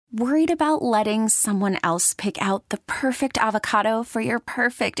Worried about letting someone else pick out the perfect avocado for your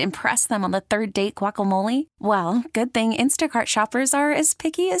perfect impress them on the third date guacamole? Well, good thing Instacart shoppers are as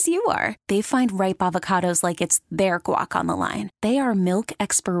picky as you are. They find ripe avocados like it's their guac on the line. They are milk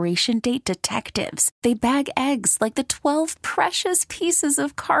expiration date detectives. They bag eggs like the 12 precious pieces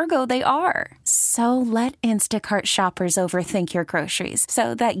of cargo they are. So let Instacart shoppers overthink your groceries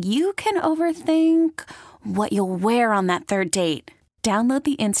so that you can overthink what you'll wear on that third date. Download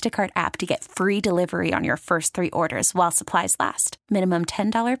the Instacart app to get free delivery on your first 3 orders while supplies last. Minimum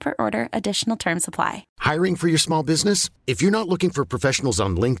 $10 per order. Additional terms apply. Hiring for your small business? If you're not looking for professionals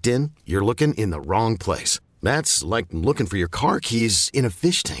on LinkedIn, you're looking in the wrong place. That's like looking for your car keys in a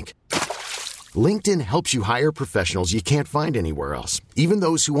fish tank. LinkedIn helps you hire professionals you can't find anywhere else, even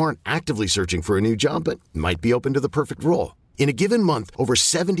those who aren't actively searching for a new job but might be open to the perfect role. In a given month, over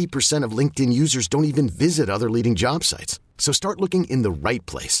 70% of LinkedIn users don't even visit other leading job sites. So start looking in the right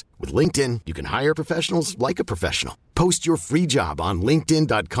place. With LinkedIn, you can hire professionals like a professional. Post your free job on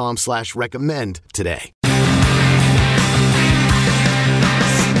linkedin.com/recommend today.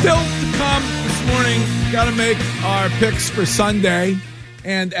 Still to come this morning, got to make our picks for Sunday.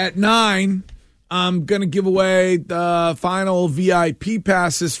 And at 9, I'm going to give away the final VIP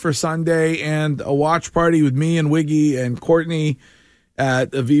passes for Sunday and a watch party with me and Wiggy and Courtney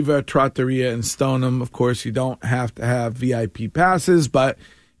at Aviva Trattoria in Stoneham. Of course, you don't have to have VIP passes, but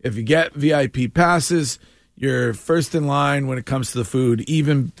if you get VIP passes, you're first in line when it comes to the food,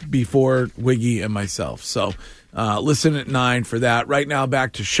 even before Wiggy and myself. So listen at 9 for that. Right now,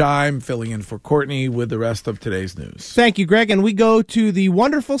 back to Scheim, filling in for Courtney with the rest of today's news. Thank you, Greg. And we go to the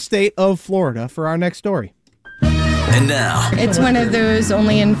wonderful state of Florida for our next story. And now, it's one of those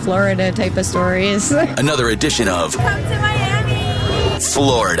only in Florida type of stories. Another edition of Come to Miami.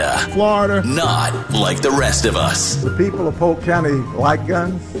 Florida. Not like the rest of us. The people of Polk County like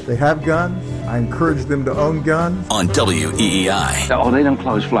guns. They have guns. I encourage them to own guns. On WEEI. Oh, they don't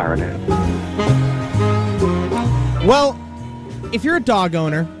close Florida. Well, if you're a dog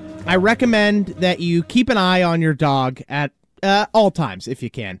owner, I recommend that you keep an eye on your dog at all times, if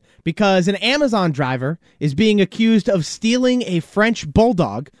you can, because an Amazon driver is being accused of stealing a French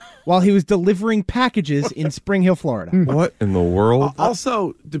bulldog while he was delivering packages in Spring Hill, Florida. What in the world?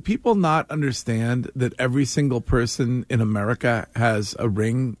 Also, do people not understand that every single person in America has a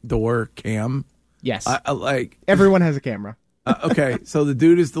Ring door cam? Yes. Like everyone has a camera. Okay, so the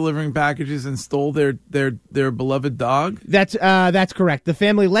dude is delivering packages and stole their beloved dog? That's correct. The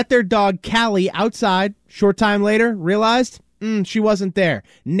family let their dog Callie outside. Short time later, realized she wasn't there.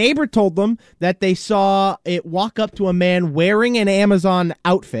 Neighbor told them that they saw it walk up to a man wearing an Amazon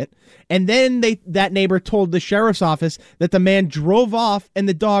outfit, and then that neighbor told the sheriff's office that the man drove off and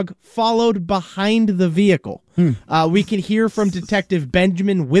the dog followed behind the vehicle. We can hear from Detective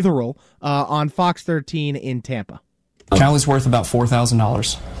Benjamin Witherell on Fox 13 in Tampa. Callie's worth about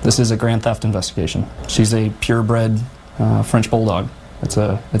 $4,000. This is a grand theft investigation. She's a purebred French bulldog. It's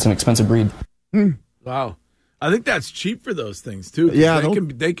an expensive breed. Wow. I think that's cheap for those things, too. Yeah.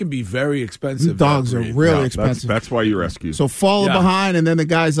 They can be very expensive. Dogs are really expensive. That's why you rescue. So follow behind, and then the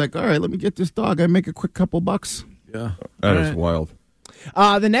guy's like, all right, let me get this dog. I make a quick couple bucks. Yeah. That is wild.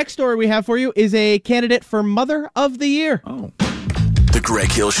 The next story we have for you is a candidate for Mother of the Year. Oh. The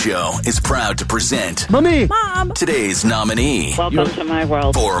Greg Hill Show is proud to present Mommy! Mom! Today's nominee. Welcome to my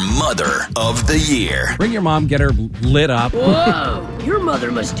world. For Mother of the Year. Bring your mom, get her lit up. Whoa! Your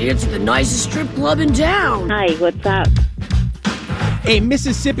mother must dance at the nicest strip club in town. Hi, what's up? A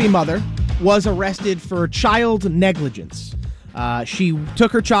Mississippi mother was arrested for child negligence. She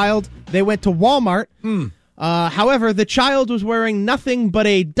took her child. They went to Walmart. However, the child was wearing nothing but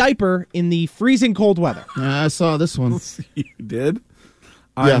a diaper in the freezing cold weather. I saw this one. You did?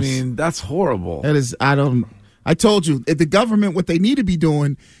 Yes. I mean, that's horrible. That is, I told you, the government, what they need to be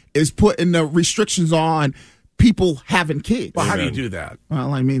doing is putting the restrictions on people having kids. Well, how do you do that?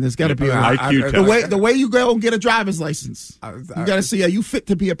 Well, I mean, there's got to be an IQ test. The way you go and get a driver's license. You got to see, are you fit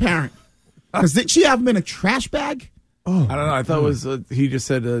to be a parent? Because did she have him in a trash bag? Oh, I don't know. I thought it was he just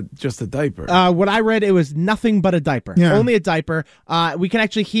said just a diaper. What I read, it was nothing but a diaper. Yeah. Only a diaper. We can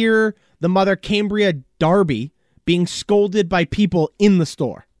actually hear the mother, Cambria Darby, being scolded by people in the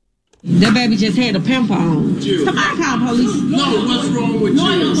store. That baby just had a pimple on. Somebody call police. No, what's wrong with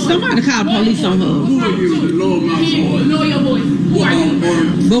you? Somebody call police on her. Who are you? Lower my voice. Lower your voice. Who are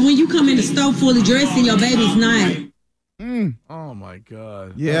you? But when you come in the store fully dressed and your baby's not. Oh, my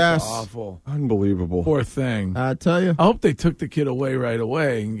God. Yes. That's awful. Unbelievable. Poor thing. I tell you. I hope they took the kid away right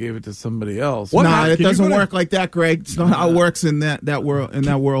away and gave it to somebody else. No, it doesn't work like that, Greg. It's not how it works in that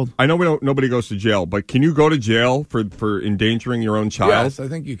world. I know nobody goes to jail, but can you go to jail for endangering your own child? Yes, I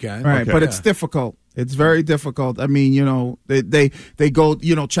think you can. Right, but it's difficult. It's very difficult. I mean, they go,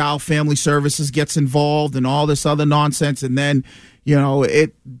 Child Family Services gets involved and all this other nonsense, and then,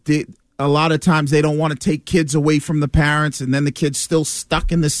 a lot of times they don't want to take kids away from the parents, and then the kid's still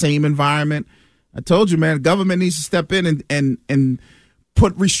stuck in the same environment. I told you, man, government needs to step in and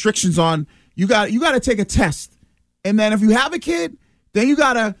put restrictions on. You got to take a test, and then if you have a kid, then you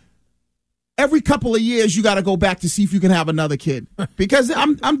got to. Every couple of years, you got to go back to see if you can have another kid. Because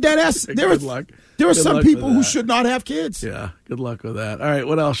I'm dead ass. There are some people who should not have kids. Yeah, good luck with that. All right,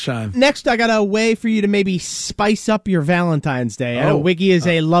 what else, Scheim? Next, I got a way for you to maybe spice up your Valentine's Day. I know Wiggy is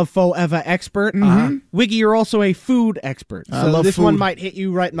a Love Forever expert. Wiggy, you're also a food expert. So this one might hit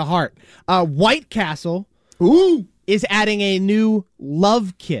you right in the heart. White Castle is adding a new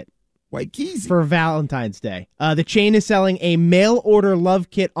love kit. White Keys for Valentine's Day. The chain is selling a mail-order love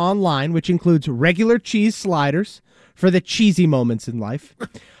kit online, which includes regular cheese sliders for the cheesy moments in life,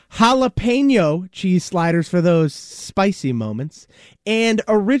 jalapeno cheese sliders for those spicy moments, and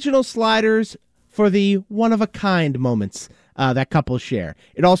original sliders for the one-of-a-kind moments that couples share.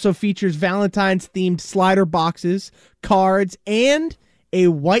 It also features Valentine's-themed slider boxes, cards, and a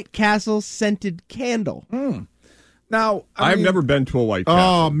White Castle scented candle. Now, I've never been to a White Castle.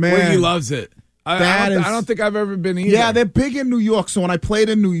 Oh, man. Wiggy loves it. I don't think I've ever been either. Yeah, they're big in New York. So when I played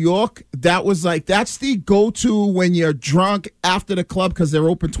in New York, that's the go-to when you're drunk after the club because they're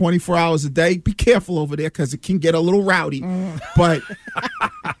open 24 hours a day. Be careful over there because it can get a little rowdy. But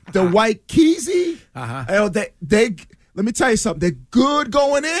the White Keezy, they let me tell you something. They're good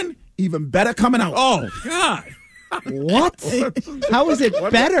going in, even better coming out. Oh, God. What? How is it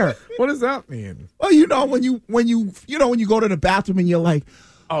better? What does that mean? Well, when you go to the bathroom and you're like,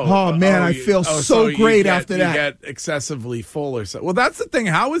 I feel so great after that. You get excessively full or so. Well, that's the thing.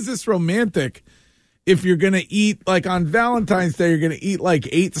 How is this romantic? If you're gonna eat like on Valentine's Day, you're gonna eat like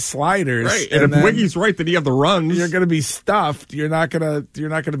 8 sliders, right? And if Wiggy's right that he have the runs, you're gonna be stuffed. You're not gonna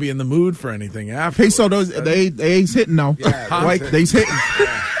be in the mood for anything after. Hey, so those they ain't hitting though. Yeah, they's hitting.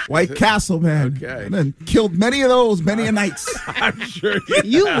 White Castle, man. Okay. And then killed many of those, many a nights. I'm sure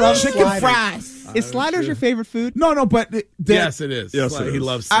you love chicken fries. Is sliders your favorite food? No, but yes, it is. Yes, he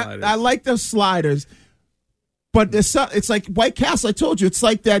loves sliders. I like the sliders, but it's like White Castle. I told you, it's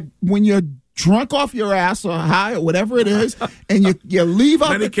like that when you're drunk off your ass or high or whatever it is, and you leave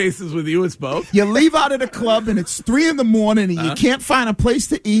out. Many cases with you, it's both. You leave out of the club and it's 3 a.m. and you can't find a place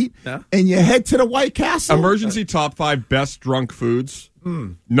to eat, and you head to the White Castle. Emergency top 5 best drunk foods.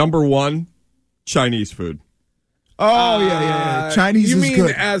 Number 1, Chinese food. Oh yeah. Chinese you is mean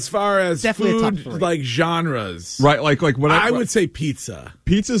good. As far as definitely food, like genres, right? Like when I would say pizza.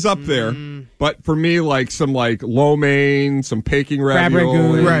 Pizza's up there, but for me, like some like lo mein, some Peking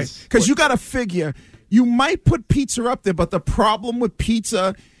ravioli, right? Because you got to figure you might put pizza up there, but the problem with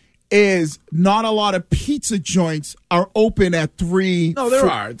pizza is not a lot of pizza joints are open at 3. No, there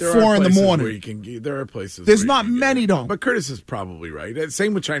are 4 in the morning. Where you can, there are places. There's not many though. But Curtis is probably right.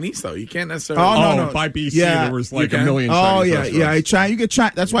 Same with Chinese though. You can't necessarily. No. By BC there was like a million. Oh Chinese yeah. You get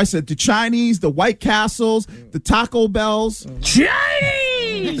China. That's why I said the Chinese, the White Castles, the Taco Bells.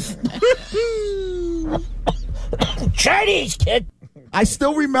 Chinese. Chinese kid. I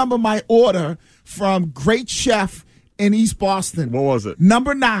still remember my order from Great Chef in East Boston. What was it?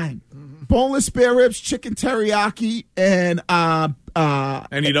 Number 9. Boneless spare ribs, chicken teriyaki, and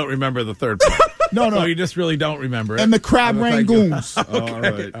you don't remember the third part. No. So you just really don't remember it. And the crab rangoons.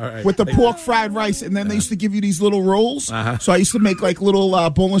 Okay. All right. With the pork fried rice. And then they used to give you these little rolls. So I used to make like little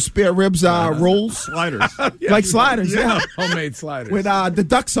boneless spare ribs rolls. Sliders. Like sliders, yeah. Homemade sliders. With the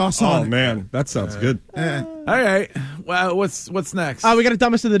duck sauce on it. Oh, man. That sounds good. All right. Well, what's next? We got a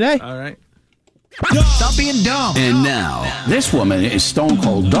dumbest of the day. All right. Stop being dumb. And now, this woman is stone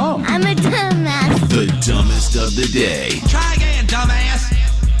cold dumb. I'm a dumbass. The dumbest of the day. Try again, dumbass.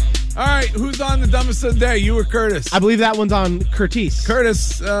 All right, who's on the dumbest of the day? You or Curtis? I believe that one's on Curtis.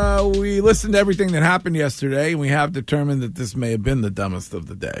 Curtis, we listened to everything that happened yesterday, and we have determined that this may have been the dumbest of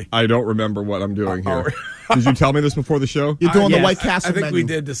the day. I don't remember what I'm doing here. Did you tell me this before the show? You're doing the White Castle I think menu. we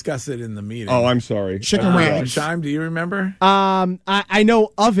did discuss it in the meeting. Oh, I'm sorry. Chicken ranch. Scheim, do you remember? I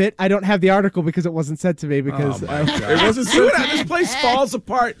know of it. I don't have the article because it wasn't sent to me. Because it wasn't. This place falls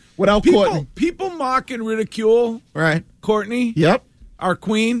apart without Courtney. People mock and ridicule. Right. Courtney. Yep. Our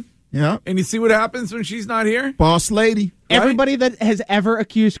queen. Yeah. And you see what happens when she's not here? Boss lady. Everybody that has ever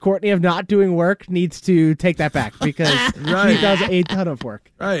accused Courtney of not doing work needs to take that back because she does a ton of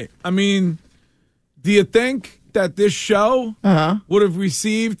work. Right. I mean, do you think that this show would have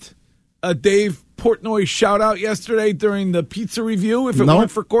received a Dave Portnoy shout-out yesterday during the pizza review if it weren't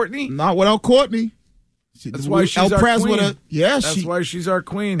for Courtney? Not without Courtney. That's why she's our queen. That's why she's our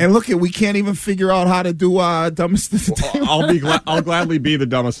queen. And look, we can't even figure out how to do dumbest of the day. I'll gladly be the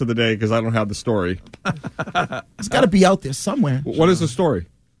dumbest of the day because I don't have the story. It's got to be out there somewhere. What is the story?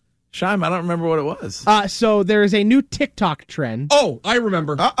 Scheim, I don't remember what it was. So there is a new TikTok trend. Oh, I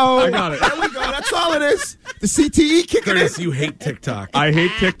remember. I got it. There we go. That's all it is. The CTE kicking Curtis, in. you hate TikTok. I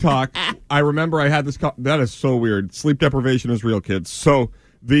hate TikTok. I remember I had this. That is so weird. Sleep deprivation is real, kids. So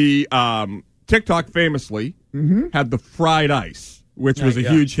the TikTok famously had the fried ice, which was a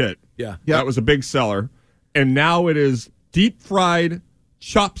huge hit. Yeah. That was a big seller. And now it is deep fried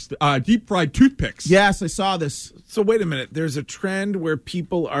toothpicks. Yes, I saw this. So wait a minute. There's a trend where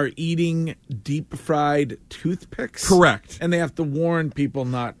people are eating deep fried toothpicks? Correct. And they have to warn people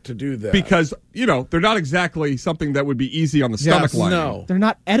not to do that. Because, they're not exactly something that would be easy on the stomach line. No. They're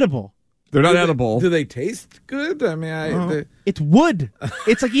not edible. They're not edible. Do they taste good? I mean, it's wood.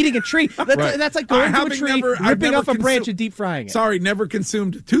 It's like eating a tree. That's like going to a tree, ripping off a branch and deep frying it. Sorry, never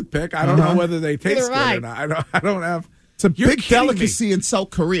consumed a toothpick. I don't know whether they taste good or not. I don't have. It's a big delicacy in South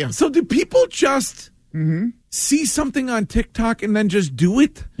Korea. So do people just see something on TikTok and then just do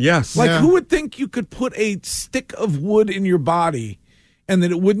it? Yes. Who would think you could put a stick of wood in your body and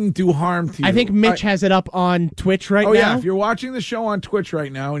that it wouldn't do harm to you? I think Mitch has it up on Twitch right now. Oh, yeah. If you're watching the show on Twitch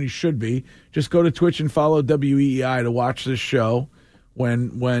right now, and you should be, just go to Twitch and follow WEEI to watch this show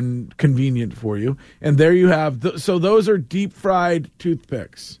when convenient for you. And there you have. So those are deep-fried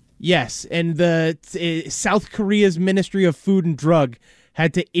toothpicks. Yes, and the South Korea's Ministry of Food and Drug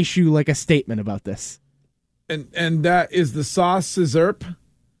had to issue a statement about this. And that is the sauce Scissorp?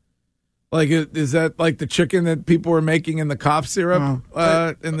 Is that like the chicken that people were making in the cough syrup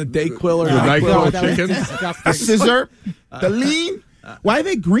in the Dayquil or NyQuil chicken? Scissorp? The lean? Why are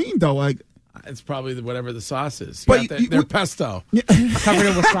they green, though? It's probably whatever the sauce is. But they're pesto. Covered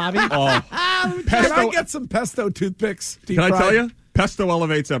in wasabi? Can I get some pesto toothpicks? Can I tell you? Pesto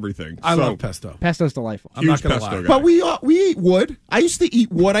elevates everything. I love pesto. Pesto's delightful. I'm not going to lie. But we eat wood. I used to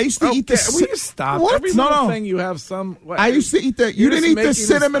eat wood. I used to eat the... Will you stop? What? Every little thing you have some... I used to eat that. You didn't eat the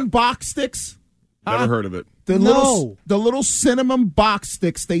cinnamon box sticks? Never heard of it. The little cinnamon box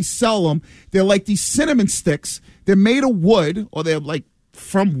sticks, they sell them. They're like these cinnamon sticks. They're made of wood, or they're like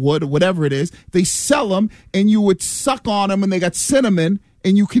from wood or whatever it is. They sell them, and you would suck on them, and they got cinnamon,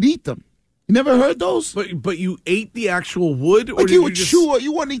 and you could eat them. You never heard those? But you ate the actual wood? Or you would chew it.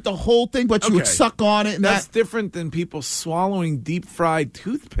 You wouldn't eat the whole thing, but you would suck on it. And that's different than people swallowing deep-fried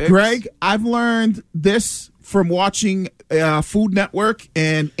toothpicks. Greg, I've learned this from watching Food Network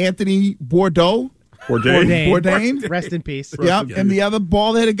and Anthony Bourdain. Rest in peace. Yep. And the other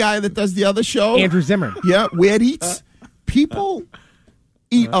bald-headed guy that does the other show. Andrew Zimmer. Yeah, Weird Eats. People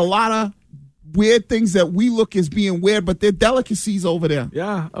eat a lot of weird things that we look as being weird, but they're delicacies over there.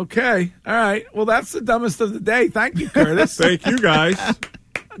 Yeah, okay. All right. Well, that's the dumbest of the day. Thank you, Curtis. Thank you, guys.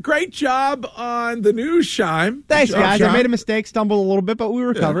 Great job on the news, Scheim. Thanks, guys. I made a mistake, stumbled a little bit, but we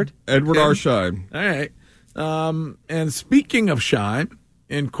recovered. Edward R. Scheim. All right. And speaking of Scheim,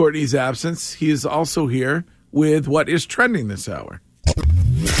 in Courtney's absence, he is also here with what is trending this hour.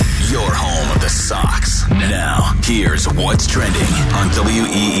 Your home of the Sox. Now, here's what's trending on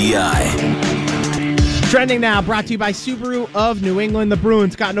WEEI. Trending now, brought to you by Subaru of New England. The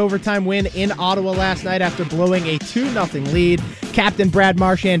Bruins got an overtime win in Ottawa last night after blowing a 2-0 lead. Captain Brad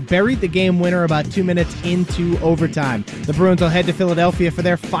Marchand buried the game winner about 2 minutes into overtime. The Bruins will head to Philadelphia for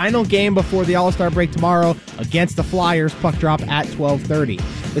their final game before the All-Star break tomorrow against the Flyers. Puck drop at 12:30.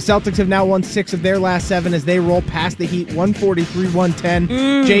 The Celtics have now won 6 of their last 7 as they roll past the Heat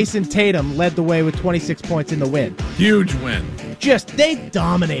 143-110. Jason Tatum led the way with 26 points in the win. Huge win. They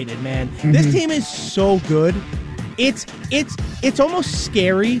dominated, man. This team is so good. It's almost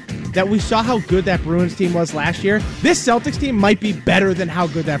scary that we saw how good that Bruins team was last year. This Celtics team might be better than how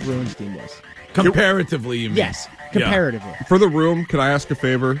good that Bruins team was. Comparatively, you mean? Yes, comparatively. Yeah. For the room, can I ask a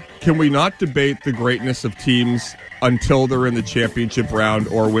favor? Can we not debate the greatness of teams until they're in the championship round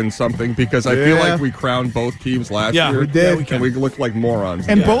or win something? Because I feel like we crowned both teams last year. We did. And we looked like morons.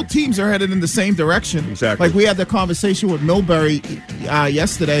 And both teams are headed in the same direction. Exactly. Like we had the conversation with Milbury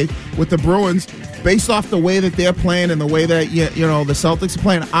yesterday with the Bruins. Based off the way that they're playing and the way that the Celtics are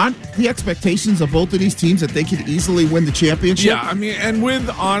playing, aren't the expectations of both of these teams that they could easily win the championship? Yeah, I mean, and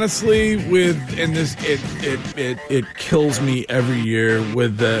it it kills me every year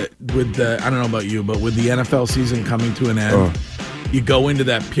with the I don't know about you, but with the NFL season coming to an end. You go into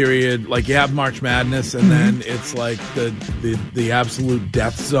that period, like you have March Madness, and then it's like the absolute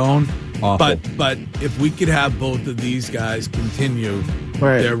death zone. Awful. But if we could have both of these guys continue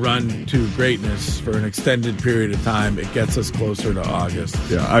their run to greatness for an extended period of time, it gets us closer to August.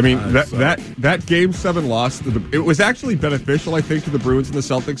 Yeah, I mean, that Game 7 loss, it was actually beneficial, I think, to the Bruins and the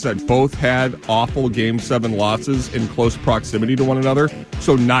Celtics that both had awful Game 7 losses in close proximity to one another,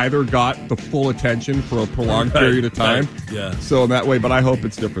 so neither got the full attention for a prolonged period of time. Yeah. So in that way, but I hope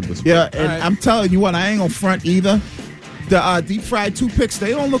it's different this week. Yeah, and I'm telling you what, I ain't going to front either. The deep-fried toothpicks,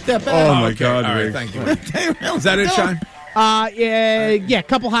 they don't look that bad. Oh, my God. All right, thank you. Is that it, Scheim? Yeah, a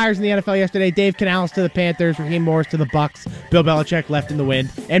couple hires in the NFL yesterday. Dave Canales to the Panthers, Raheem Morris to the Bucks, Bill Belichick left in the wind,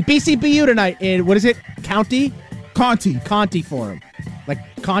 and BCBU tonight in, what is it, Conti Forum.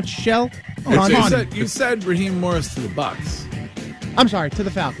 Like conch shell? You said Raheem Morris to the Bucks. I'm sorry, to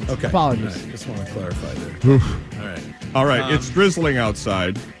the Falcons. Okay. Apologies. Right, just want to clarify there. All right, it's drizzling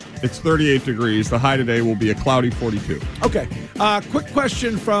outside. It's 38 degrees. The high today will be a cloudy 42. Okay. Quick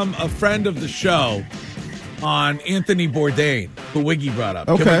question from a friend of the show on Anthony Bourdain, who Wiggy brought up.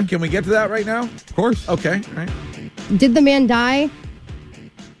 Okay. Can we get to that right now? Of course. Okay. All right. Did the man die?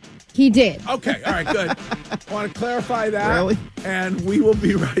 He did. Okay. All right, good. I want to clarify that. Really? And we will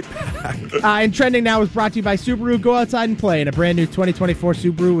be right back. And Trending Now is brought to you by Subaru. Go outside and play in a brand new 2024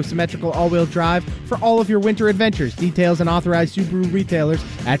 Subaru with symmetrical all-wheel drive for all of your winter adventures. Details and authorized Subaru retailers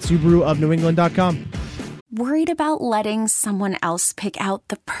at SubaruofNewEngland.com. Worried about letting someone else pick out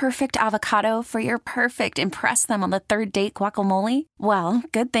the perfect avocado for your perfect impress them on the third date guacamole? Well,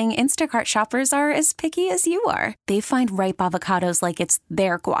 good thing Instacart shoppers are as picky as you are. They find ripe avocados like it's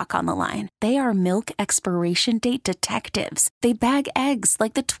their guac on the line. They are milk expiration date detectives. They bag eggs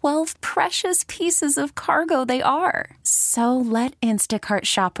like the 12 precious pieces of cargo they are. So let Instacart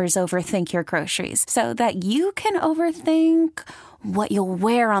shoppers overthink your groceries so that you can overthink what you'll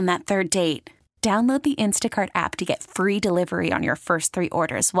wear on that third date. Download the Instacart app to get free delivery on your first 3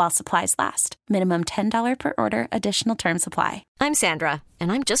 orders while supplies last. Minimum $10 per order. Additional terms apply. I'm Sandra,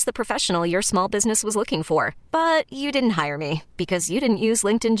 and I'm just the professional your small business was looking for. But you didn't hire me because you didn't use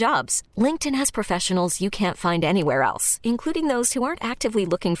LinkedIn Jobs. LinkedIn has professionals you can't find anywhere else, including those who aren't actively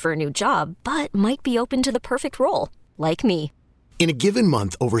looking for a new job, but might be open to the perfect role, like me. In a given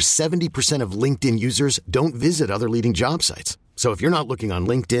month, over 70% of LinkedIn users don't visit other leading job sites. So if you're not looking on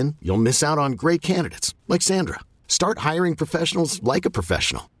LinkedIn, you'll miss out on great candidates like Sandra. Start hiring professionals like a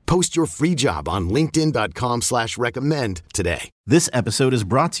professional. Post your free job on linkedin.com/recommend today. This episode is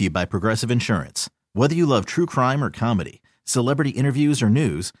brought to you by Progressive Insurance. Whether you love true crime or comedy, celebrity interviews or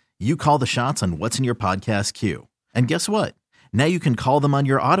news, you call the shots on what's in your podcast queue. And guess what? Now you can call them on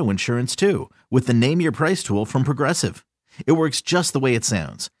your auto insurance too with the Name Your Price tool from Progressive. It works just the way it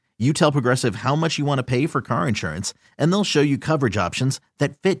sounds. You tell Progressive how much you want to pay for car insurance, and they'll show you coverage options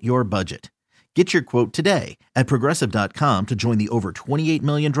that fit your budget. Get your quote today at Progressive.com to join the over 28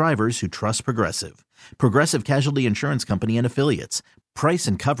 million drivers who trust Progressive. Progressive Casualty Insurance Company and Affiliates. Price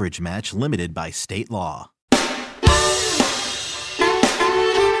and coverage match limited by state law.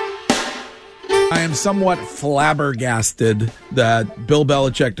 I am somewhat flabbergasted that Bill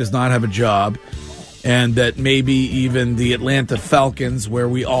Belichick does not have a job, and that maybe even the Atlanta Falcons, where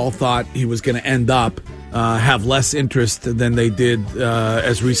we all thought he was going to end up, have less interest than they did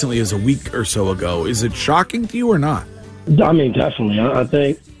as recently as a week or so ago. Is it shocking to you or not? I mean, definitely. I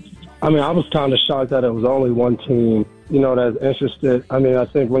was kind of shocked that it was only one team, that's interested. I mean, I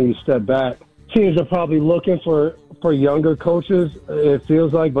think when you step back, teams are probably looking for younger coaches, it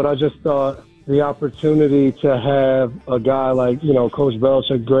feels like, but I just thought the opportunity to have a guy like, Coach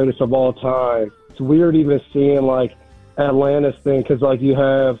Belichick, greatest of all time. It's weird even seeing, Atlanta's thing because, you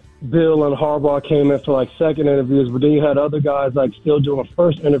have Bill and Harbaugh came in for, second interviews, but then you had other guys, still doing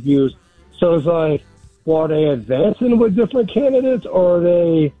first interviews. So it's well, are they advancing with different candidates, or are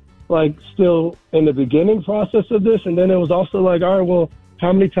they, still in the beginning process of this? And then it was also all right, well,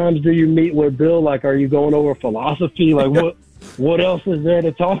 how many times do you meet with Bill? Are you going over philosophy? What else is there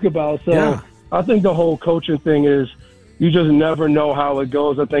to talk about? So yeah. I think the whole coaching thing is, you just never know how it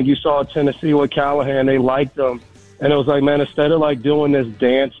goes. I think you saw Tennessee with Callahan. They liked him. And it was man, instead of doing this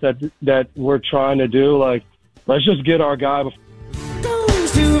dance that we're trying to do, let's just get our guy before.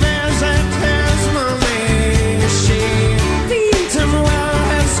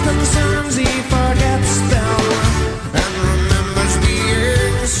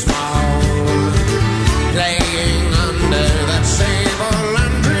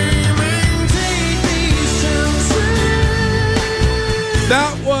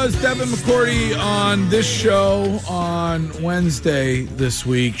 That was Devin McCourty on this show on Wednesday this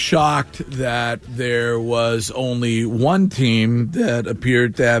week. Shocked that there was only one team that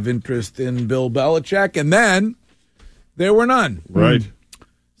appeared to have interest in Bill Belichick, and then there were none. Right.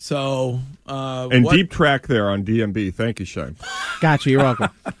 So, deep track there on DMB. Thank you, Scheim. Gotcha. You're welcome.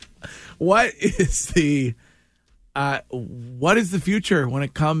 What is the future when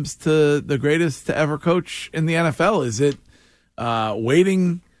it comes to the greatest to ever coach in the NFL? Is it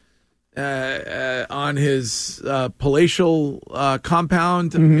waiting on his palatial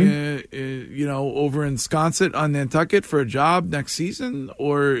compound, over in Sconset on Nantucket for a job next season,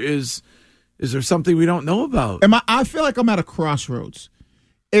 or is there something we don't know about? I feel like I'm at a crossroads.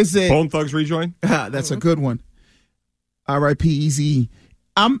 Is it Bone Thugs rejoin? That's a good one. R.I.P. Easy.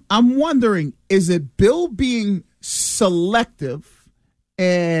 I'm wondering, is it Bill being selective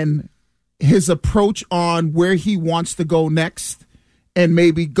and his approach on where he wants to go next, and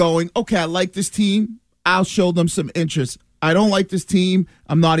maybe going, okay, I like this team, I'll show them some interest. I don't like this team,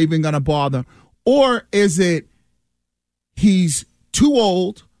 I'm not even going to bother. Or is it he's too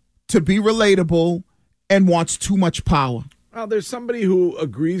old to be relatable and wants too much power? Well, there's somebody who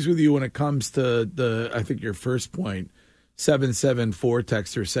agrees with you when it comes to I think your first point. 774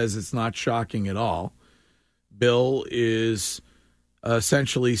 texter says it's not shocking at all. Bill is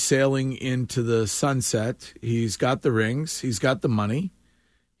essentially sailing into the sunset. He's got the rings. He's got the money.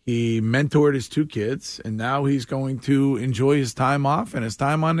 He mentored his two kids, and now he's going to enjoy his time off and his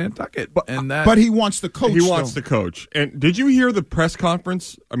time on Nantucket. But he wants to coach. He wants to coach. And did you hear the press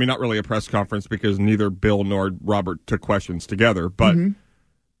conference? I mean, not really a press conference because neither Bill nor Robert took questions together, but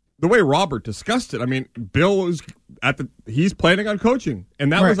the way Robert discussed it, I mean, Bill is he's planning on coaching.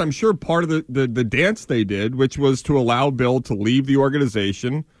 And that was, I'm sure, part of the dance they did, which was to allow Bill to leave the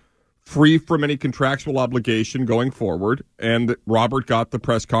organization free from any contractual obligation going forward. And Robert got the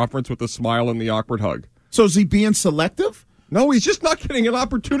press conference with a smile and the awkward hug. So is he being selective? No, he's just not getting an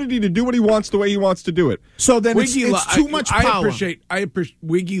opportunity to do what he wants the way he wants to do it. So then it's too much power. I appreciate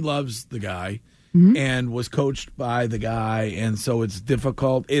Wiggy loves the guy and was coached by the guy, and so it's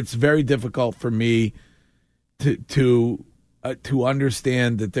difficult. It's very difficult for me to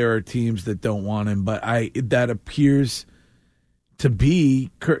understand that there are teams that don't want him, but that appears to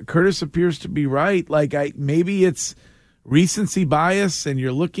be Curtis appears to be right. Like maybe it's recency bias, and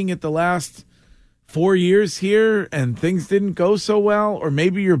you're looking at the last 4 years here, and things didn't go so well, or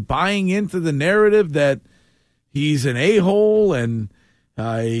maybe you're buying into the narrative that he's an a-hole and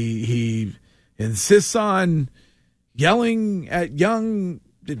he insists on yelling at young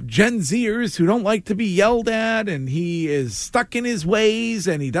Gen Zers who don't like to be yelled at, and he is stuck in his ways,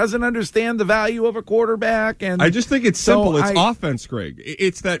 and he doesn't understand the value of a quarterback. And I just think it's simple. It's offense, Greg.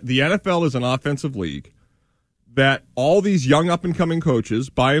 It's that the NFL is an offensive league, that all these young up-and-coming coaches,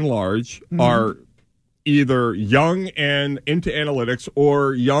 by and large, are either young and into analytics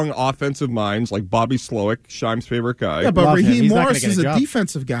or young offensive minds like Bobby Slowick, Scheim's favorite guy. Yeah, but Raheem Morris is a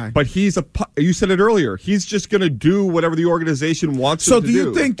defensive guy. But you said it earlier, he's just going to do whatever the organization wants him to do. So do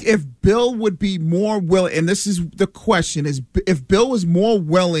you think if Bill would be more willing, and this is the question, is if Bill was more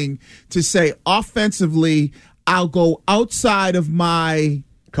willing to say offensively, I'll go outside of my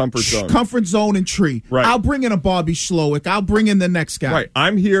comfort zone and tree. Right. I'll bring in a Bobby Slowick. I'll bring in the next guy. Right.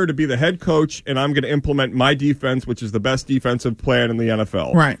 I'm here to be the head coach, and I'm going to implement my defense, which is the best defensive plan in the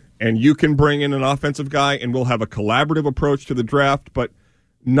NFL. Right. And you can bring in an offensive guy, and we'll have a collaborative approach to the draft, but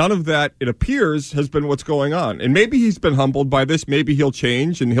none of that, it appears, has been what's going on. And maybe he's been humbled by this. Maybe he'll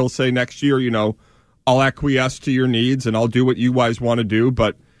change, and he'll say next year, I'll acquiesce to your needs, and I'll do what you guys want to do.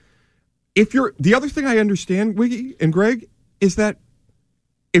 But the other thing I understand, Wiggy and Greg, is that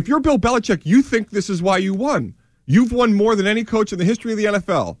if you're Bill Belichick, you think this is why you won. You've won more than any coach in the history of the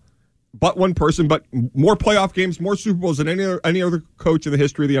NFL, but one person, but more playoff games, more Super Bowls than any other coach in the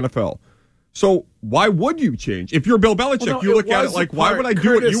history of the NFL. So why would you change? If you're Bill Belichick, you look at it like, why would I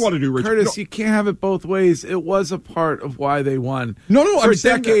do what you want to do, Rich? Curtis, you can't have it both ways. It was a part of why they won. No, for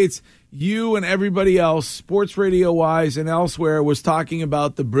decades, you and everybody else, sports radio-wise and elsewhere, was talking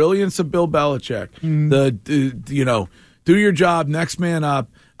about the brilliance of Bill Belichick. Do your job, next man up.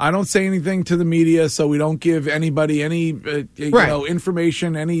 I don't say anything to the media, so we don't give anybody any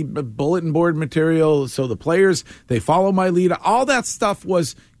information, any bulletin board material. So the players, they follow my lead. All that stuff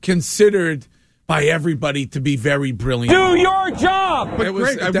was considered by everybody to be very brilliant. Do your job! But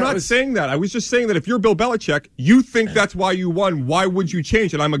Greg, I'm not saying that. I was just saying that if you're Bill Belichick, you think that's why you won. Why would you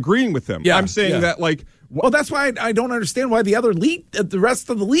change? And I'm agreeing with him. Yeah, I'm saying that, well, that's why I don't understand why the rest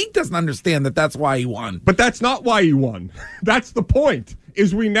of the league doesn't understand that that's why he won. But that's not why he won. That's the point.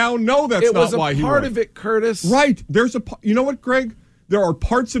 Is we now know that's not why he won. It was a part of it, Curtis. Right. You know what, Greg? There are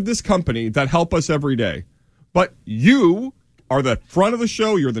parts of this company that help us every day. But you are the front of the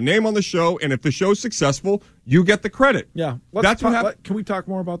show. You're the name on the show. And if the show's successful, you get the credit. Yeah. That's what happened. Can we talk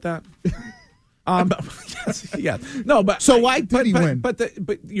more about that? Yeah. No, but so why did he win? But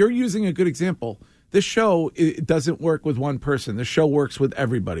you're using a good example. This show, it doesn't work with one person. This show works with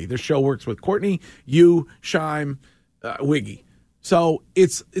everybody. This show works with Courtney, you, Scheim, Wiggy. So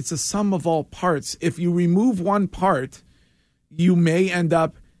it's a sum of all parts. If you remove one part, you may end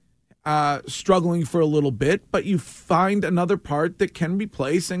up struggling for a little bit, but you find another part that can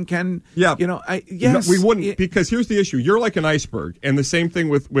replace and can, yes. No, we wouldn't, because here's the issue. You're like an iceberg, and the same thing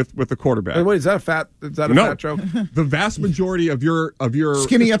with the quarterback. Wait, is that a fat joke? The vast majority of your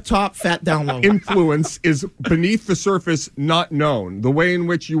skinny up top, fat down low influence is beneath the surface, not known. The way in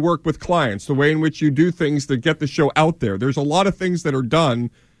which you work with clients, the way in which you do things to get the show out there. There's a lot of things that are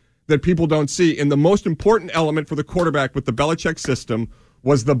done that people don't see, and the most important element for the quarterback with the Belichick system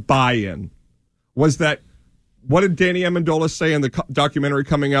was the buy-in. Was that, what did Danny Amendola say in the documentary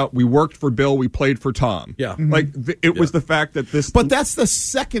coming out? We worked for Bill, we played for Tom. Yeah. Like, it was the fact that this... But that's the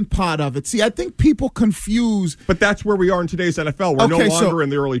second part of it. See, I think people confuse... But that's where we are in today's NFL. We're no longer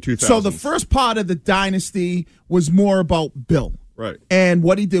in the early 2000s. So the first part of the dynasty was more about Bill. Right. And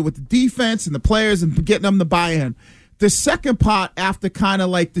what he did with the defense and the players and getting them to buy in. The second part, after kind of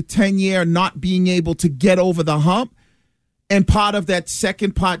like the 10-year not being able to get over the hump, and part of that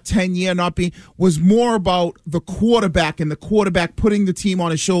second part, 10-year not being, was more about the quarterback and the quarterback putting the team on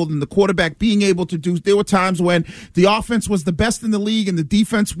his shoulder and the quarterback being able to do. There were times when the offense was the best in the league and the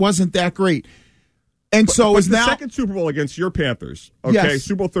defense wasn't that great. And so is now the second Super Bowl against your Panthers, okay, yes.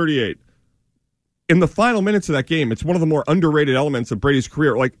 Super Bowl 38. In the final minutes of that game, it's one of the more underrated elements of Brady's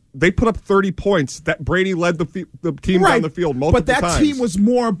career. Like, they put up 30 points. That Brady led the team down the field multiple times. But that team was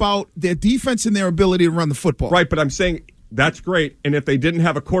more about their defense and their ability to run the football. Right, but I'm saying that's great. And if they didn't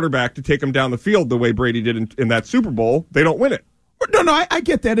have a quarterback to take them down the field the way Brady did in that Super Bowl, they don't win it. No, I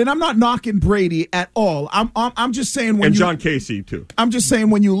get that, and I'm not knocking Brady at all. I'm just saying and John Casey too. I'm just saying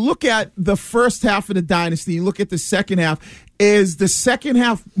when you look at the first half of the dynasty, you look at the second half. Is the second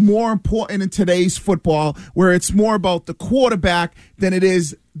half more important in today's football, where it's more about the quarterback than it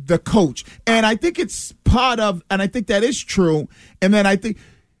is the coach? And I think it's part of, and I think that is true. And then I think,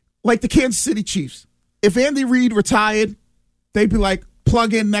 like the Kansas City Chiefs, if Andy Reid retired, they'd be like,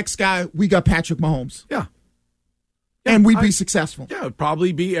 plug in next guy, we got Patrick Mahomes. Yeah. And we'd be successful. Yeah, it would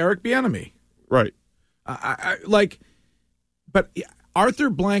probably be Eric Bieniemy. Right. But Arthur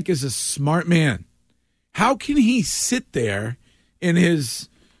Blank is a smart man. How can he sit there in his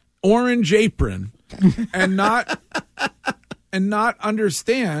orange apron and not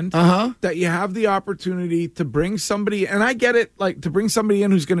understand that you have the opportunity to bring somebody, and I get it, like to bring somebody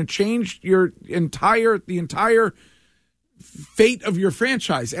in who's going to change the entire fate of your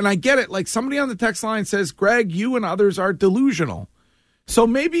franchise. And I get it. Like somebody on the text line says, Greg, you and others are delusional. So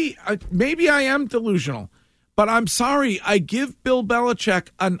maybe I am delusional. But I'm sorry, I give Bill Belichick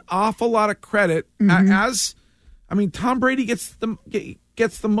an awful lot of credit. Tom Brady gets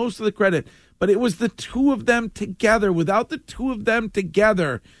the most of the credit, but it was the two of them together. Without the two of them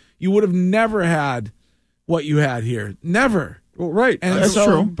together, you would have never had what you had here. Never. Well, right. And that's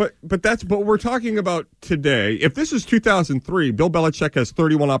true. But that's what we're talking about today. If this is 2003, Bill Belichick has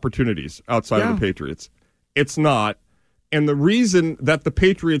 31 opportunities outside of the Patriots. It's not. And the reason that the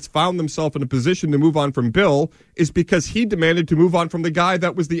Patriots found themselves in a position to move on from Bill is because he demanded to move on from the guy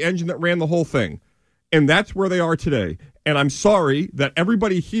that was the engine that ran the whole thing. And that's where they are today. And I'm sorry that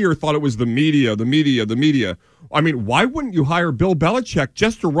everybody here thought it was the media. I mean, why wouldn't you hire Bill Belichick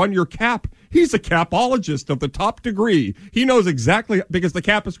just to run your cap? He's a capologist of the top degree. He knows exactly, because the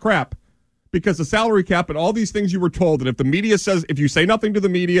cap is crap. Because the salary cap and all these things you were told that if the media says, if you say nothing to the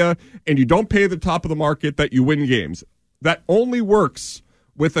media and you don't pay the top of the market, that you win games. That only works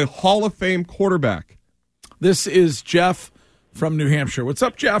with a Hall of Fame quarterback. This is Jeff from New Hampshire. What's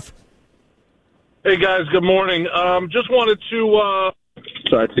up, Jeff? Hey, guys. Good morning. Just wanted to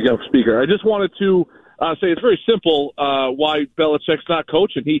sorry, I take out speaker. I just wanted to say it's very simple why Belichick's not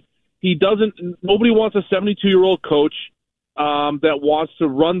coaching. He doesn't. Nobody wants a 72-year-old coach that wants to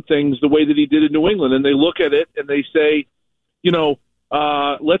run things the way that he did in New England. And they look at it and they say,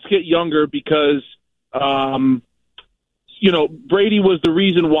 let's get younger because Brady was the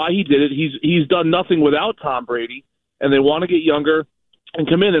reason why he did it. He's done nothing without Tom Brady, and they want to get younger and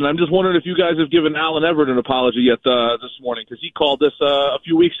come in. And I'm just wondering if you guys have given Alan Everett an apology yet this morning, because he called this a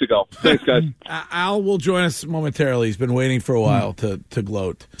few weeks ago. Thanks, guys. Al will join us momentarily. He's been waiting for a while to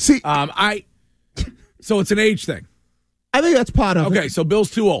gloat. See, so it's an age thing. I think that's part of it. Okay, so Bill's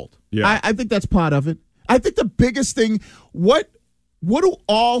too old. Yeah, I think that's part of it. I think the biggest thing, what What do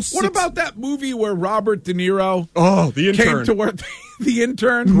all What about that movie where Robert De Niro The Intern. came to work? The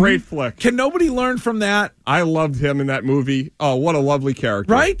Intern. Great flick. Can nobody learn from that? I loved him in that movie. Oh, what a lovely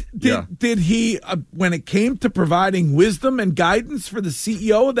character. Right? Did he, when it came to providing wisdom and guidance for the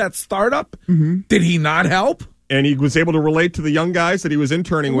CEO of that startup, did he not help? And he was able to relate to the young guys that he was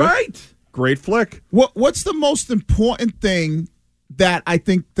interning with. Right. Great flick. What's the most important thing that I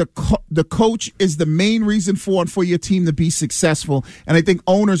think the coach is the main reason for, and for your team to be successful? And I think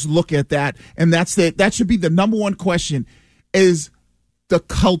owners look at that, and that should be the number one question, is the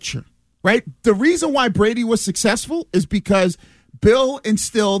culture, right? The reason why Brady was successful is because Bill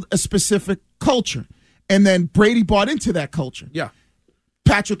instilled a specific culture, and then Brady bought into that culture. Yeah.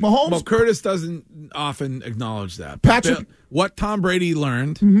 Patrick Mahomes. Well, Curtis doesn't often acknowledge that. What Tom Brady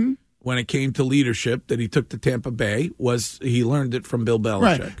learned when it came to leadership that he took to Tampa Bay was he learned it from Bill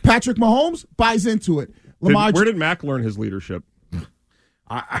Belichick. Right. Patrick Mahomes buys into it. Where did Mac learn his leadership?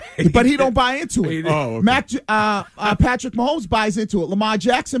 But he don't buy into it. Okay. Patrick Mahomes buys into it. Lamar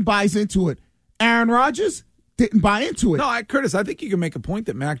Jackson buys into it. Aaron Rodgers didn't buy into it. No, Curtis, I think you can make a point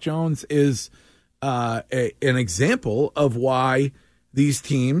that Mac Jones is an example of why these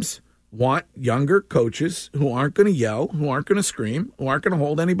teams want younger coaches who aren't going to yell, who aren't going to scream, who aren't going to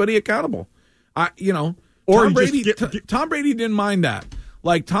hold anybody accountable. Tom Brady didn't mind that.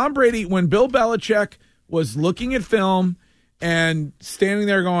 Like Tom Brady, when Bill Belichick was looking at film and standing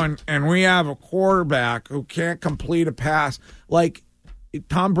there going, and we have a quarterback who can't complete a pass, like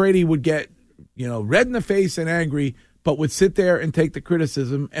Tom Brady would get, red in the face and angry, but would sit there and take the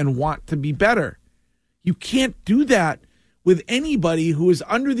criticism and want to be better. You can't do that with anybody who is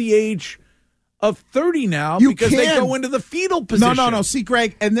under the age of 30 now because they go into the fetal position. No. See,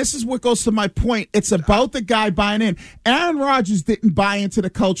 Greg, and this is what goes to my point. It's about the guy buying in. Aaron Rodgers didn't buy into the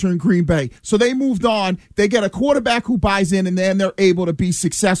culture in Green Bay, so they moved on. They get a quarterback who buys in, and then they're able to be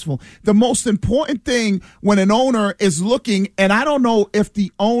successful. The most important thing when an owner is looking, and I don't know if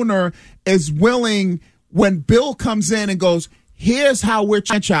the owner is willing when Bill comes in and goes, here's how we're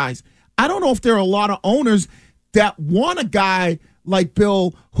franchise. I don't know if there are a lot of owners that want a guy like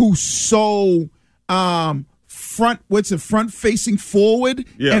Bill who's so front-facing forward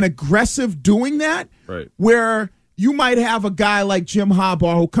and aggressive doing that, right? Where you might have a guy like Jim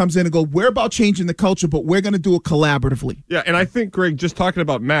Harbaugh who comes in and go, we're about changing the culture, but we're going to do it collaboratively. Yeah, and I think, Greg, just talking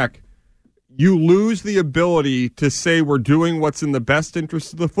about Mac, you lose the ability to say we're doing what's in the best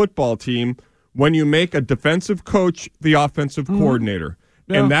interest of the football team when you make a defensive coach the offensive coordinator.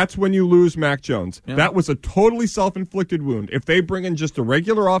 Yeah. And that's when you lose Mac Jones. Yeah. That was a totally self-inflicted wound. If they bring in just a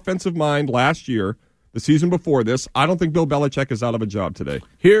regular offensive mind last year, the season before this, I don't think Bill Belichick is out of a job today.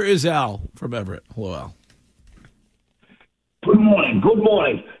 Here is Al from Everett. Hello, Al. Good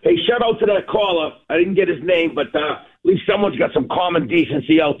morning. Hey, shout out to that caller. I didn't get his name, but at least someone's got some common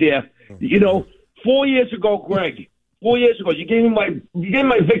decency out there. 4 years ago, Greg, you gave me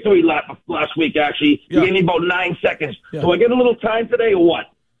my victory lap last week, actually. You gave me about 9 seconds. Yeah. Do I get a little time today or what?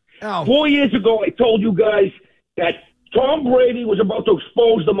 Ow. 4 years ago, I told you guys that Tom Brady was about to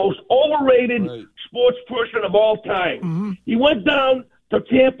expose the most overrated sports person of all time. Mm-hmm. He went down to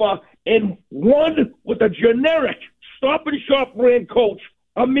Tampa and won with a generic stop-and-shop brand coach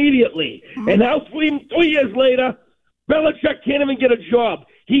immedially. Mm-hmm. And now 3 years later, Belichick can't even get a job.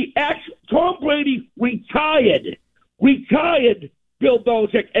 Tom Brady retired Bill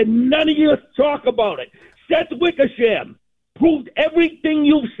Belichick, and none of you talk about it. Seth Wickersham proved everything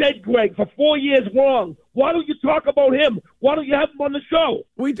you've said, Greg, for 4 years wrong. Why don't you talk about him? Why don't you have him on the show?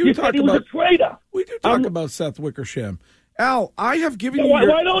 We do you talk said he was a traitor. We do talk about Seth Wickersham. Al, I have given you why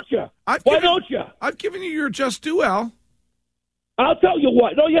don't you? I've given you your just due, Al. I'll tell you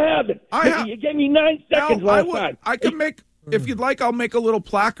what. No, you haven't. You gave me 9 seconds last time. I can make, if you'd like, I'll make a little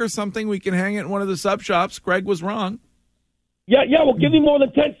plaque or something. We can hang it in one of the sub shops. Greg was wrong. Yeah, well, give me more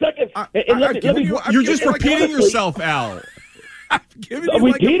than 10 seconds. You're just repeating yourself, Al. I'm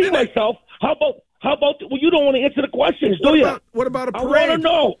repeating myself. How about, well, you don't want to answer the questions, do you? What about a parade? I want to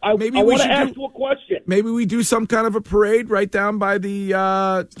know. I want to ask you a question. Maybe we do some kind of a parade right down by the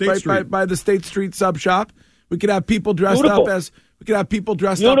by the State Street sub shop. We could have people dressed up as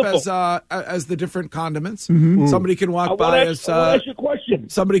as the different condiments. Mm-hmm. Somebody can walk by as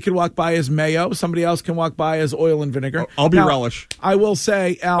somebody can walk by as mayo. Somebody else can walk by as oil and vinegar. I'll be relish. I will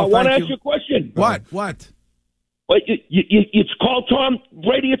say, Al. I want to ask you a question. What? Wait, it's called Tom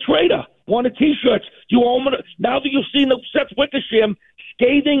Brady a traitor. Want the T-shirts? You owe him now that you've seen the Seth Wickersham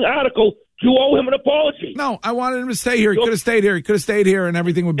scathing article. You owe him an apology. No, I wanted him to stay here. He could have stayed here. He could have stayed here, and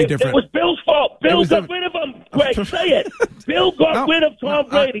everything would be different. It was Bill's fault. Bill got rid of him. Greg, say it. Bill got rid of Tom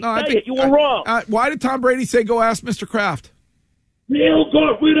Brady. Say it. You were wrong. Why did Tom Brady say, go ask Mr. Kraft? Neil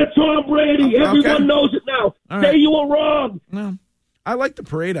got rid of Tom Brady. Everyone knows it now. All Say right. you were wrong. No. I like the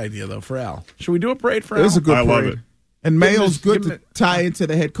parade idea, though, for Al. Should we do a parade for Al? It is a good I parade. love it. And Mayo's good to tie into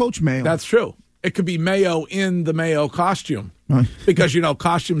the head coach, Mayo. That's true. It could be Mayo in the Mayo costume because,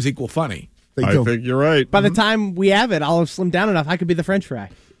 costumes equal funny. I think you're right. By the time we have it, I'll have slimmed down enough. I could be the French fry.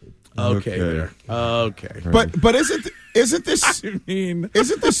 Okay. There. Okay. But isn't this? I mean,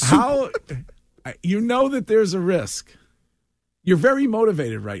 isn't this how? You know that there's a risk. You're very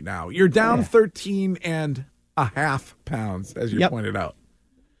motivated right now. You're down 13.5 pounds, as you pointed out.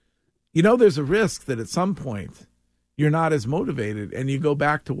 You know there's a risk that at some point you're not as motivated and you go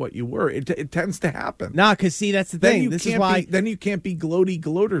back to what you were. It tends to happen. Nah, because see, that's the thing. This is why. Then you can't be gloaty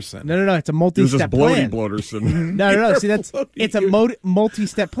gloaterson. No. It's a multi-step plan. Bloaterson. No. See, it's a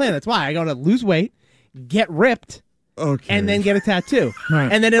multi-step plan. That's why I got to lose weight, get ripped, and then get a tattoo.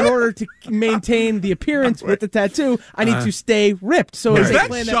 Right. And then in order to maintain the appearance with the tattoo, I need to stay ripped. So Is it's that a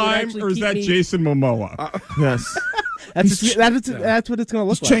plan that would Scheim actually or is keep that me... Jason Momoa? Yes. That's what it's going to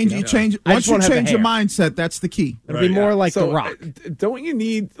look like. Once you change your mindset, that's the key. It'll be more like The Rock. Don't you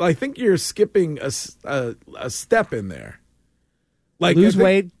need? I think you're skipping a step in there. Like lose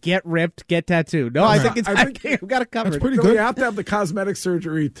weight, get ripped, get tattooed. No, I think I've got it covered. That's pretty good. You have to have the cosmetic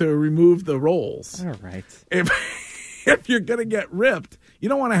surgery to remove the rolls. All right. If you're going to get ripped, you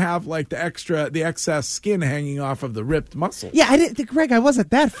don't want to have like the excess skin hanging off of the ripped muscle. Yeah, I didn't think, Greg, I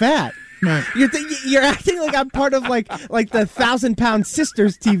wasn't that fat. Right. You're acting like I'm part of like the 1,000-Pound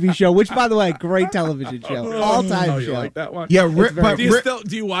Sisters TV show, which, by the way, great television show, all-time show. You like that one? Yeah,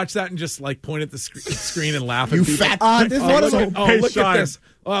 do you watch that and just like point at the screen and laugh at you people? Fat look at this.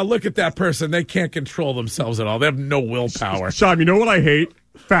 Look at that person. They can't control themselves at all. They have no willpower. Scheim, you know what I hate?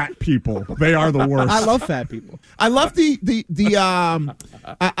 Fat people. They are the worst. I love fat people. I love I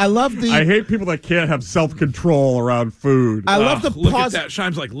hate people that can't have self-control around food. I love the look at that.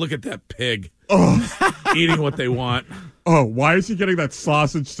 Scheim's like, look at that pig eating what they want. Oh, why is he getting that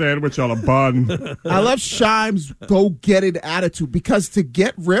sausage sandwich on a bun? I love Scheim's go-get-it attitude because to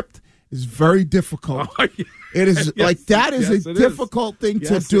get ripped is very difficult. Oh, yeah. It is that is a difficult thing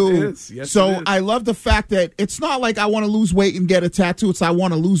to do. So I love the fact that it's not like I want to lose weight and get a tattoo. It's I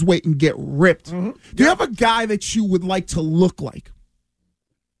want to lose weight and get ripped. Mm-hmm. Do you have a guy that you would like to look like?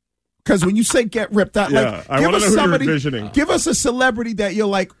 Because when you say get ripped, I want to know who you're envisioning. Give us a celebrity that you're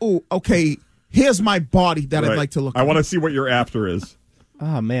like, oh, okay, here's my body that I'd like to look like. I want to see what your after is.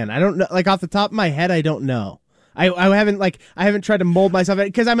 Oh, man. I don't know. Like, off the top of my head, I don't know. I haven't tried to mold myself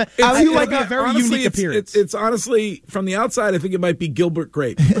because I feel like a very unique appearance. It's honestly from the outside. I think it might be Gilbert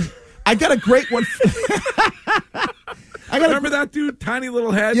Grape. I got a great one. Remember that dude? Tiny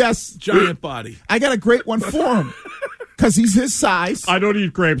little head. Yes, giant body. I got a great one for him because he's his size. I don't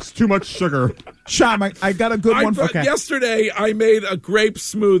eat grapes. Too much sugar. Scheim, I got a good one. Okay. Yesterday, I made a grape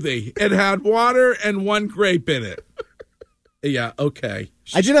smoothie. It had water and one grape in it. Yeah, okay.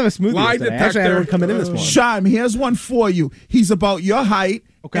 I did have a smoothie yesterday. Actually, I had one coming in this morning. Scheim, here's one for you. He's about your height,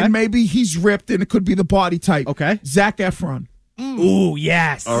 and maybe he's ripped, and it could be the body type. Okay. Zac Efron. Ooh,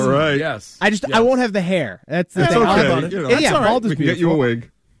 yes. All right. Yes. I won't have the hair. That's the thing. Okay. About it. That's all right. Bald is we can get you a wig.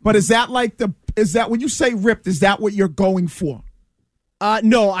 But is that when you say ripped, is that what you're going for?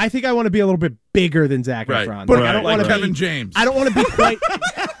 No, I think I want to be a little bit bigger than Zac Efron. But I don't want to be Kevin James. I don't want to be quite.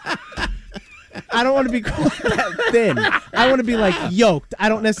 I don't want to be quite that thin. I want to be like yoked. I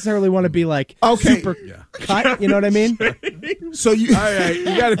don't necessarily want to be like super cut. You know what I mean? So you, all right, you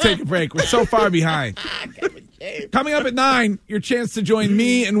got to take a break. We're so far behind. Coming up at 9, your chance to join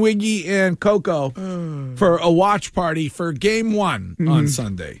me and Wiggy and Coco for a watch party for Game 1 on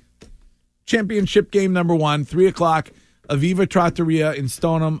Sunday. Championship game number 1, 3 o'clock, Aviva Trattoria in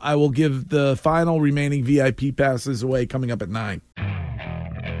Stoneham. I will give the final remaining VIP passes away coming up at 9.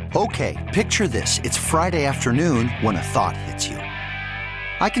 Okay, picture this. It's Friday afternoon when a thought hits you.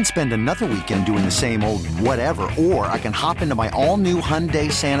 I can spend another weekend doing the same old whatever, or I can hop into my all-new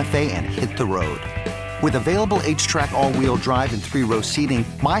Hyundai Santa Fe and hit the road. With available H-Track all-wheel drive and 3-row seating,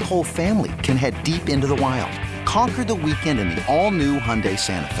 my whole family can head deep into the wild. Conquer the weekend in the all-new Hyundai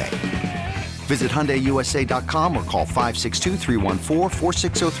Santa Fe. Visit HyundaiUSA.com or call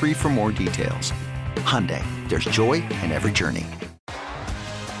 562-314-4603 for more details. Hyundai, there's joy in every journey.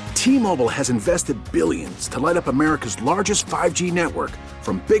 T-Mobile has invested billions to light up America's largest 5G network,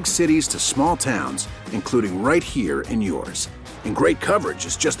 from big cities to small towns, including right here in yours. And great coverage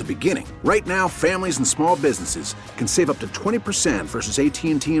is just the beginning. Right now, families and small businesses can save up to 20% versus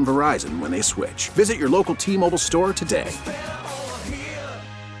AT&T and Verizon when they switch. Visit your local T-Mobile store today.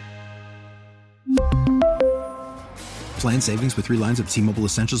 Plan savings with 3 lines of T-Mobile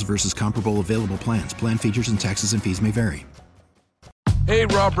Essentials versus comparable available plans. Plan features and taxes and fees may vary. Hey,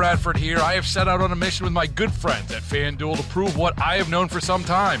 Rob Bradford here. I have set out on a mission with my good friends at FanDuel to prove what I have known for some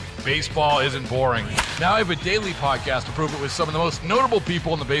time. Baseball isn't boring. Now I have a daily podcast to prove it with some of the most notable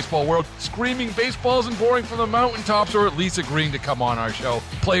people in the baseball world, screaming baseball isn't boring from the mountaintops, or at least agreeing to come on our show.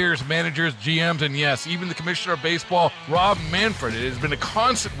 Players, managers, GMs, and yes, even the commissioner of baseball, Rob Manfred. It has been a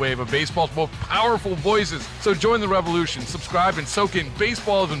constant wave of baseball's most powerful voices. So join the revolution. Subscribe and soak in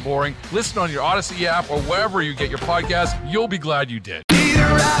Baseball Isn't Boring. Listen on your Odyssey app or wherever you get your podcasts. You'll be glad you did.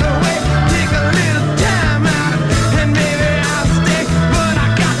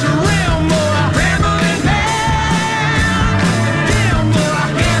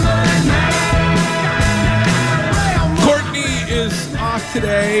 Courtney is off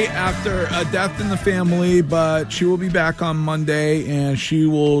today after a death in the family, but she will be back on Monday, and she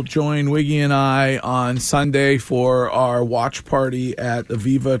will join Wiggy and I on Sunday for our watch party at the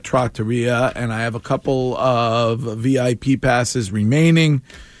Viva Trattoria, and I have a couple of VIP passes remaining,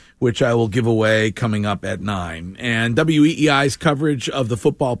 which I will give away coming up at 9. And WEEI's coverage of the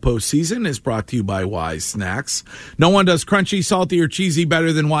football postseason is brought to you by Wise Snacks. No one does crunchy, salty, or cheesy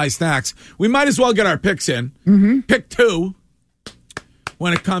better than Wise Snacks. We might as well get our picks in. Pick 2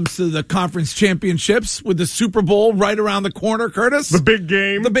 when it comes to the conference championships with the Super Bowl right around the corner, Curtis. The big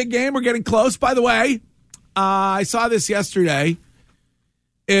game. The big game. We're getting close. By the way, I saw this yesterday.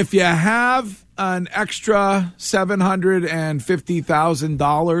 If you have an extra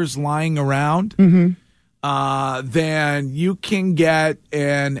 $750,000 lying around, then you can get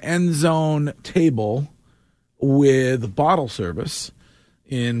an end zone table with bottle service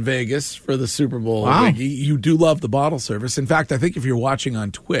in Vegas for the Super Bowl. Wow. You do love the bottle service. In fact, I think if you're watching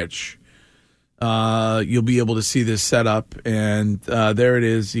on Twitch, you'll be able to see this setup. And there it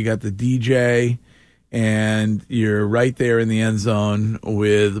is. You got the DJ, and you're right there in the end zone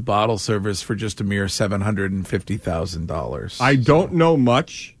with bottle service for just a mere $750,000. I don't know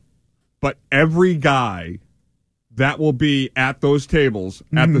much, but every guy that will be at those tables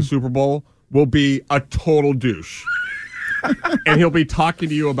at the Super Bowl will be a total douche. And he'll be talking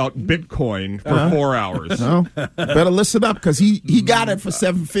to you about Bitcoin for 4 hours. No, better listen up, because he got it for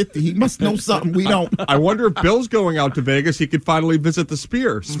 $750. He must know something we don't. I wonder if Bill's going out to Vegas. He could finally visit the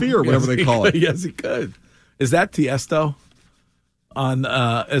Sphere, whatever they call it. Yes, he could. Is that Tiesto on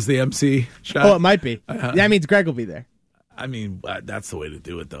as the MC? Shot? Oh, it might be. That means Greg will be there. I mean, that's the way to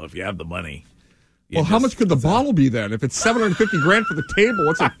do it, though. If you have the money. Well, how much could the bottle be then? If it's $750,000 for the table,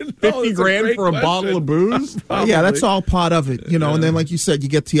 what's it? $50,000 for a bottle of booze? Yeah, that's all part of it, And then, like you said, you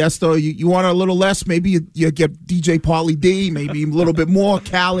get Tiesto. You want a little less, maybe you get DJ Pauly D, maybe a little bit more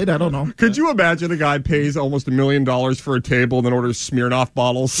Khaled. I don't know. Could you imagine a guy pays almost $1 million for a table and then orders Smirnoff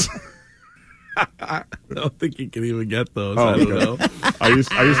bottles? I don't think you can even get those. Oh, I don't know. I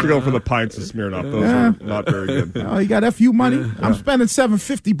used to go for the pints of Smirnoff. Those are not very good. Oh, you got FU money? I'm spending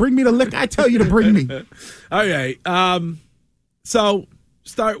 $750. Bring me the liquor. I tell you to bring me. Okay. So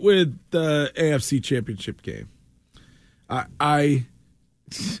start with the AFC Championship game. Scheim,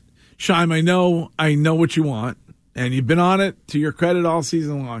 I know what you want, and you've been on it to your credit all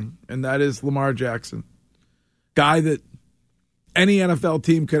season long, and that is Lamar Jackson, guy that any NFL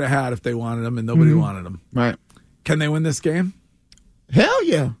team could have had if they wanted him, and nobody wanted him. Right. Can they win this game? Hell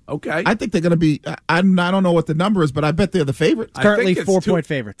yeah. Okay. I think they're going to be, I don't know what the number is, but I bet they're the favorites. Currently 4-point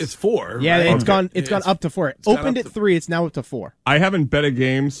favorites. It's 4. Yeah, right? It's gone up to 4. It opened at 3. It's now up to 4. I haven't bet a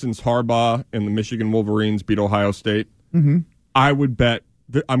game since Harbaugh and the Michigan Wolverines beat Ohio State. I would bet,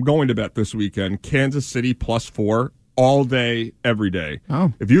 I'm going to bet this weekend, Kansas City +4 all day, every day.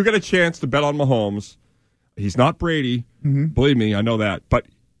 Oh. If you get a chance to bet on Mahomes, he's not Brady. Believe me, I know that. But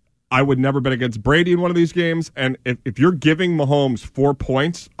I would never bet against Brady in one of these games. And if you're giving Mahomes 4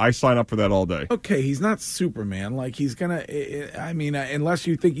 points, I sign up for that all day. Okay, he's not Superman. Like, he's going to, unless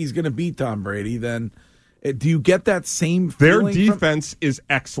you think he's going to beat Tom Brady, then do you get that same feeling? Their defense is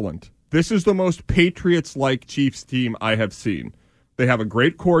excellent. This is the most Patriots-like Chiefs team I have seen. They have a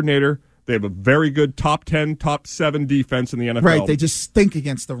great coordinator. They have a very good top 10, top 7 defense in the NFL. Right, they just stink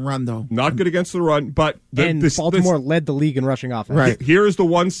against the run, though. Not good against the run, but... Baltimore led the league in rushing offense. Right. Here is the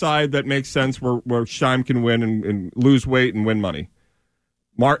one side that makes sense where Scheim can win and lose weight and win money.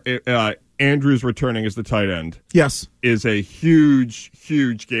 Andrews returning as the tight end. Yes. Is a huge,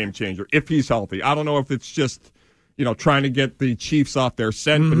 huge game changer if he's healthy. I don't know if it's just... trying to get the Chiefs off their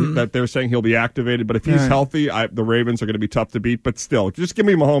scent, but that they're saying he'll be activated. But if he's healthy, the Ravens are going to be tough to beat. But still, just give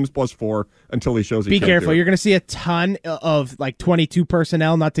me Mahomes +4 until he shows he Be careful. You're going to see a ton of 22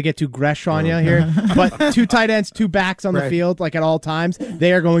 personnel, not to get too Gresh on you here, but 2 tight ends, 2 backs on the field, at all times.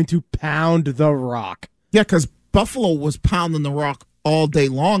 They are going to pound the rock. Yeah, because Buffalo was pounding the rock all day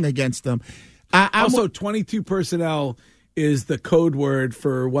long against them. Also, 22 personnel is the code word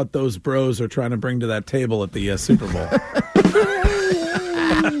for what those bros are trying to bring to that table at the Super Bowl.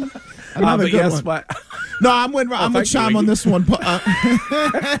 Another good yes, one. No, I'm with Scheim on this one. What?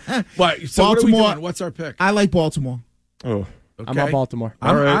 So what are we doing? What's our pick? I like Baltimore. Oh, okay. I'm on Baltimore.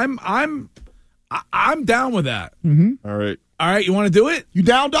 I'm down with that. Mm-hmm. All right. All right, you want to do it? You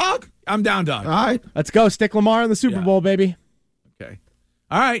down, dog? I'm down, dog. All right. Let's go. Stick Lamar in the Super Bowl, baby. Okay.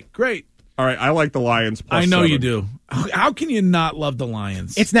 All right, great. All right, I like the Lions plus I know 7. you do. How can you not love the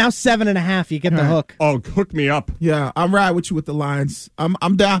Lions? It's now 7.5. You get the hook. Oh, hook me up. Yeah, I'm right with you with the Lions.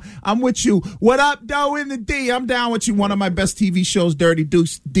 I'm down. I'm with you. What up, Doe in the D? I'm down with you. One of my best TV shows, Dirty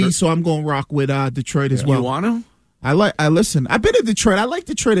D. So I'm going to rock with Detroit as well. You want to? I listen. I've been to Detroit. I like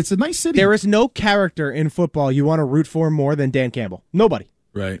Detroit. It's a nice city. There is no character in football you want to root for more than Dan Campbell. Nobody.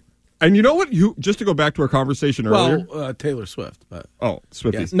 Right. And you know what? Just to go back to our conversation earlier. Well, Taylor Swift. But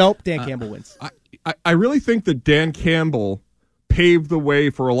Swifties. Yes. Nope, Dan Campbell wins. I really think that Dan Campbell paved the way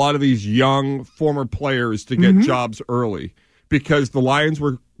for a lot of these young former players to get jobs early because the Lions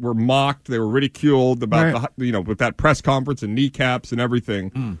were mocked, they were ridiculed about with that press conference and kneecaps and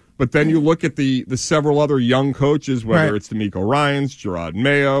everything. But then you look at the several other young coaches, whether it's DeMeco Ryans, Gerard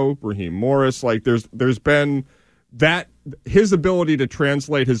Mayo, Raheem Morris, like there's been that his ability to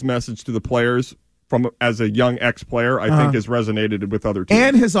translate his message to the players as a young ex-player, I think has resonated with other teams.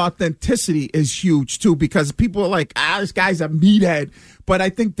 And his authenticity is huge, too, because people are like, this guy's a meathead. But I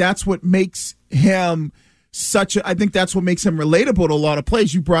think that's what makes him I think that's what makes him relatable to a lot of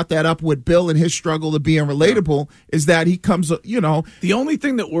players. You brought that up with Bill and his struggle to being relatable is that he comes, The only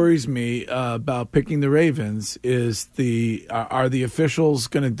thing that worries me about picking the Ravens is are the officials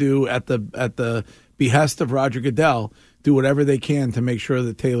going to do at the behest of Roger Goodell do whatever they can to make sure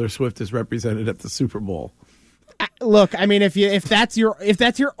that Taylor Swift is represented at the Super Bowl. Look, I mean, if that's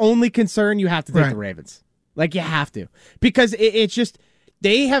your only concern, you have to take the Ravens. Like, you have to. Because it's just,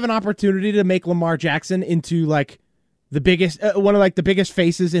 they have an opportunity to make Lamar Jackson into, like, the biggest, one of, like, the biggest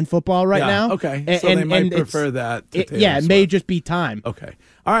faces in football right now. Okay, so they might prefer that to Taylor Swift. It may just be time. Okay.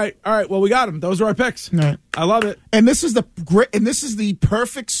 All right. Well, we got them. Those are our picks. Right. I love it. And this is the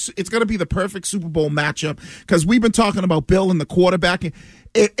perfect. It's going to be the perfect Super Bowl matchup because we've been talking about Bill and the quarterback.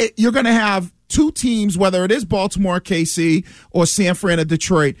 You're going to have two teams, whether it is Baltimore, KC, or San Fran or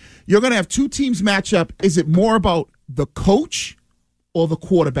Detroit. You're going to have two teams match up. Is it more about the coach or the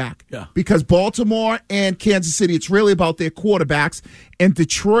quarterback? Yeah. Because Baltimore and Kansas City, it's really about their quarterbacks. And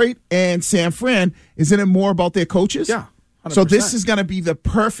Detroit and San Fran, isn't it more about their coaches? Yeah. 100%. So this is going to be the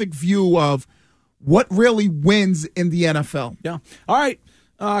perfect view of what really wins in the NFL. Yeah. All right.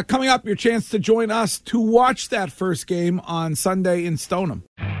 Coming up, your chance to join us to watch that first game on Sunday in Stoneham.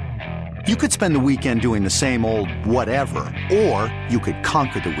 You could spend the weekend doing the same old whatever, or you could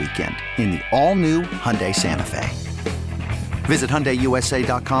conquer the weekend in the all-new Hyundai Santa Fe. Visit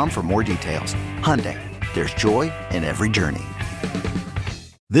HyundaiUSA.com for more details. Hyundai, there's joy in every journey.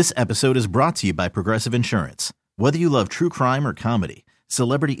 This episode is brought to you by Progressive Insurance. Whether you love true crime or comedy,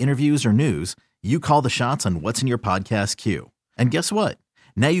 celebrity interviews or news, you call the shots on what's in your podcast queue. And guess what?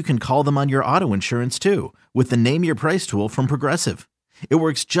 Now you can call them on your auto insurance too with the Name Your Price tool from Progressive. It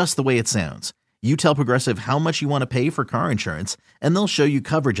works just the way it sounds. You tell Progressive how much you want to pay for car insurance, and they'll show you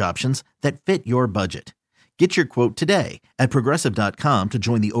coverage options that fit your budget. Get your quote today at Progressive.com to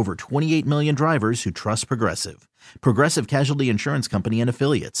join the over 28 million drivers who trust Progressive. Progressive Casualty Insurance Company and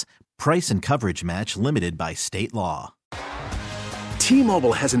Affiliates. Price and coverage match limited by state law.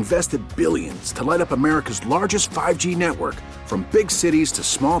 T-Mobile has invested billions to light up America's largest 5G network from big cities to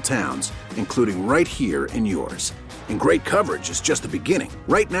small towns, including right here in yours. And great coverage is just the beginning.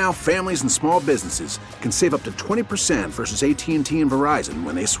 Right now, families and small businesses can save up to 20% versus AT&T and Verizon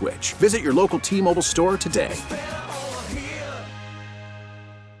when they switch. Visit your local T-Mobile store today.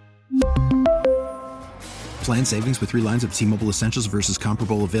 Plan savings with 3 lines of T-Mobile Essentials versus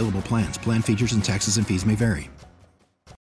comparable available plans. Plan features and taxes and fees may vary.